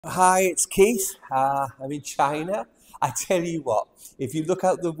Hi, it's Keith. I'm in China. I tell you what, if you look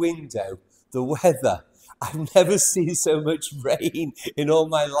out the window, the weather, I've never seen so much rain in all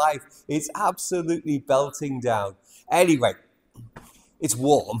my life. It's absolutely belting down. Anyway, it's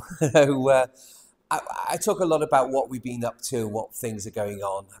warm. So, I talk a lot about what we've been up to, what things are going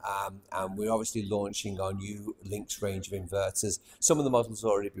on, and we're obviously launching our new Lynx range of inverters. Some of the models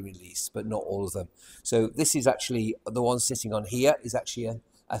have already been released, but not all of them. So this is actually, the one sitting on here is actually a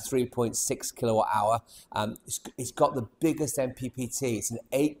 3.6 kilowatt hour. It's got the biggest MPPT. It's an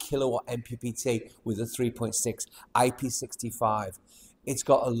 8 kilowatt MPPT with a 3.6 IP65. It's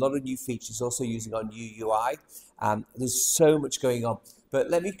got a lot of new features, also using our new UI. There's so much going on. But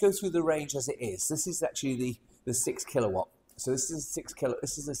let me go through the range as it is. This is actually the 6 kilowatt. So this is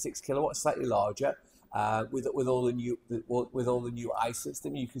a 6 kilowatt, slightly larger, with all the new I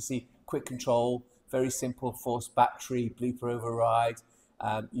system. You can see quick control, very simple, forced battery, bleeper override.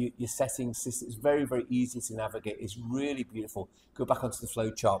 Your settings system is very, very easy to navigate. It's really beautiful. Go back onto the flow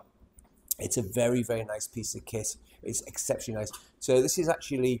chart. It's a very, very nice piece of kit. It's exceptionally nice. So this is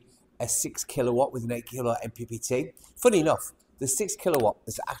actually a 6 kilowatt with an 8 kilowatt MPPT. Funny enough, the 6 kilowatt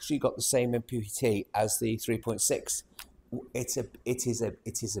has actually got the same MPPT as the 3.6. It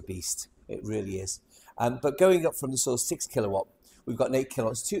is a beast. It really is. But going up from the sort of 6 kilowatt, we've got an 8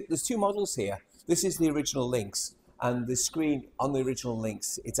 kilowatt. There's two models here. This is the original Lynx, and the screen on the original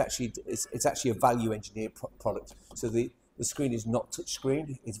Lynx, it's actually a value engineered product. So the screen is not touch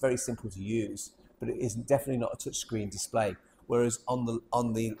screen. It's very simple to use, but it is definitely not a touch screen display. Whereas on the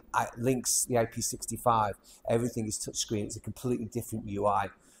Lynx, the IP65, everything is touch screen. It's a completely different UI.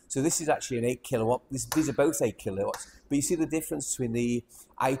 So this is actually an 8 kilowatt. These are both 8 kilowatts, but you see the difference between the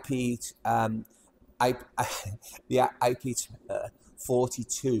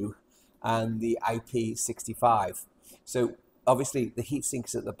IP42 and the IP65. So obviously the heat sink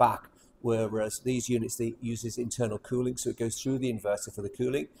is at the back, whereas these units, they uses internal cooling, so it goes through the inverter for the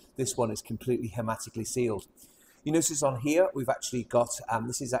cooling. This one is completely hermetically sealed. You notice on here we've actually got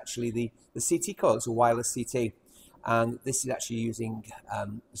this is actually the CT coil. It's a wireless CT, and this is actually using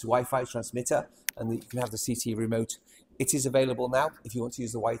it's a Wi-Fi transmitter, and you can have the CT remote. It is available now if you want to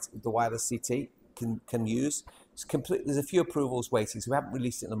use the wireless CT. Can use. It's complete. There's a few approvals waiting, so we haven't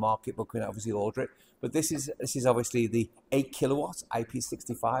released it in the market, but we can obviously order it. But this is obviously the 8 kilowatt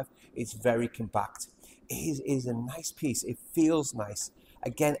IP65. It's very compact. It is a nice piece. It feels nice.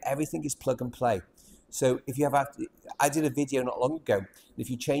 Again, everything is plug and play. So if you have, I did a video not long ago.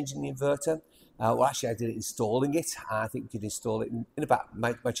 If you're changing the inverter, well, actually, I did it installing it. I think we could install it in about,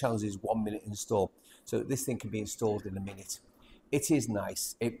 my challenge is 1 minute install. So this thing can be installed in a minute. It is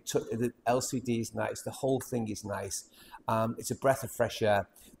nice. The LCD is nice. The whole thing is nice. It's a breath of fresh air.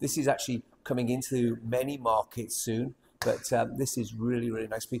 This is actually coming into many markets soon, but this is really, really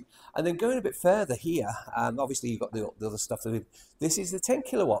nice. And then going a bit further here, obviously you've got the other stuff. This is the 10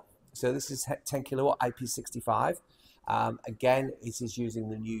 kilowatt. So this is 10 kilowatt IP65. Again, it is using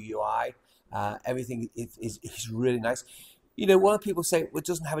the new UI. Everything is really nice. You know, one of people say, well, it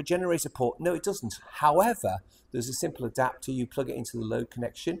doesn't have a generator port. No, it doesn't. However, there's a simple adapter. You plug it into the load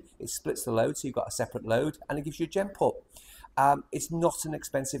connection. It splits the load, so you've got a separate load, and it gives you a gen port. It's not an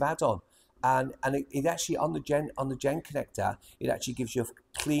expensive add-on. And it actually, on the gen connector, it actually gives you a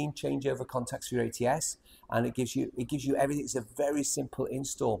clean changeover contacts for your ATS, and it gives you everything. It's a very simple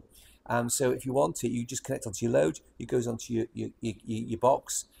install. So if you want it, you just connect onto your load. It goes onto your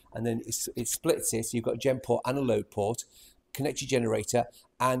box, and then it splits it. So you've got a gen port and a load port. Connect your generator,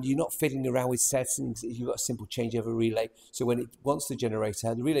 and you're not fiddling around with settings. You've got a simple changeover relay. So when it wants the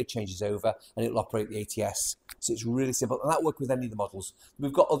generator, the relay changes over and it'll operate the ATS. So it's really simple, and that works with any of the models.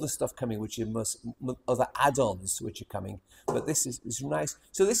 We've got other stuff coming, which are other add-ons which are coming, but this is nice.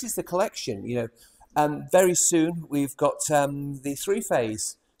 So this is the collection. You know, very soon we've got the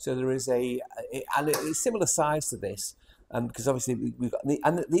 3-phase. So there is and it's similar size to this. Because obviously we've got,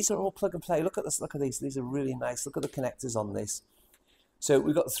 and these are all plug and play. Look at this. Look at these. These are really nice. Look at the connectors on this. So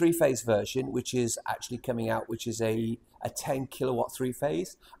we've got the 3-phase version, which is actually coming out, which is a 10 kilowatt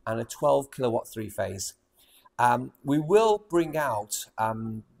 3-phase and a 12 kilowatt 3-phase. We will bring out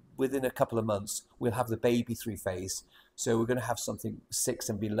within a couple of months. We'll have the baby 3-phase. So we're going to have something 6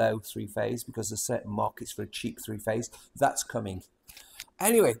 and below 3-phase, because there's certain markets for a cheap 3-phase. That's coming.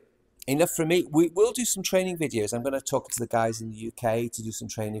 Anyway. Enough from me. We will do some training videos. I'm going to talk to the guys in the UK to do some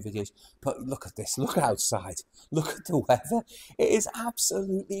training videos. But look at this. Look outside. Look at the weather. It is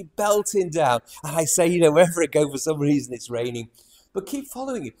absolutely belting down. And I say, you know, wherever I go, for some reason it's raining. But keep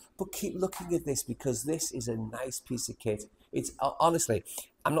following it. But keep looking at this, because this is a nice piece of kit. It's honestly,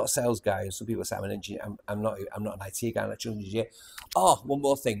 I'm not a sales guy. Some people say I'm an engineer. I'm not an IT guy, I'm an electrical engineer. Oh, one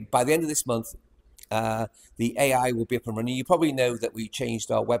more thing. By the end of this month, the AI will be up and running. You probably know that we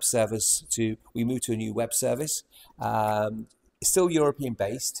changed our web servers we moved to a new web service. It's still European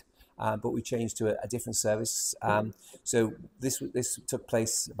based, but we changed to a different service. So this took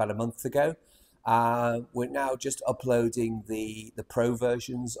place about a month ago. We're now just uploading the Pro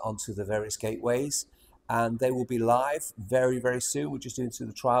versions onto the various gateways, and they will be live very, very soon. We're just doing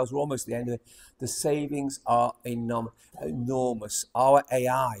the trials. We're almost at the end of it. The savings are enormous. Our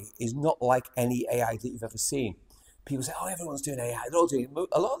AI is not like any AI that you've ever seen. People say, oh, everyone's doing AI. They're all doing it.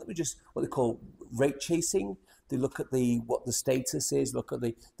 A lot of them are just what they call rate chasing. They look at what the status is, look at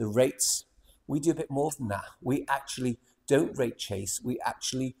the rates. We do a bit more than that. We actually don't rate chase. We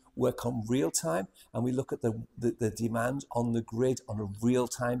actually work on real time, and we look at the demand on the grid on a real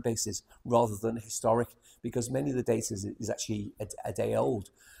time basis rather than historic, because many of the data is actually a day old,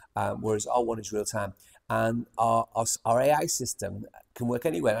 whereas our one is real time. And our AI system can work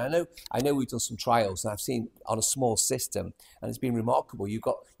anywhere. And I know we've done some trials, and I've seen on a small system, and it's been remarkable. You've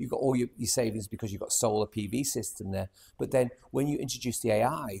got all your savings because you've got solar PV system there. But then when you introduce the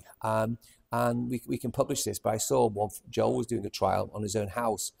AI, and we can publish this, but I saw one, Joel was doing a trial on his own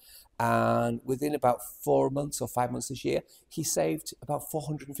house, and within about 4 months or 5 months this year, he saved about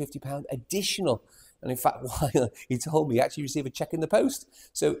 £450 additional. And in fact, while he told me he actually received a check in the post.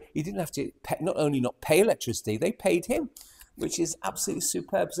 So he didn't have to not only not pay electricity, they paid him, which is absolutely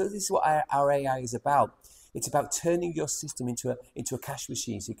superb. So this is what our AI is about. It's about turning your system into a cash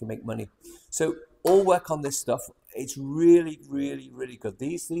machine so you can make money. So all work on this stuff. It's really, really, really good.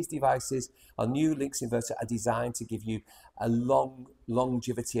 These devices, our new Lynx inverter, are designed to give you a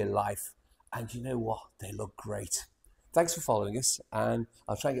longevity of life. And you know what? They look great. Thanks for following us, and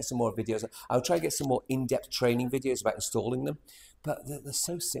I'll try and get some more videos. I'll try and get some more in-depth training videos about installing them, but they're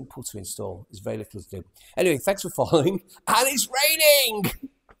so simple to install. There's very little to do. Anyway, thanks for following, and it's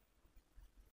raining!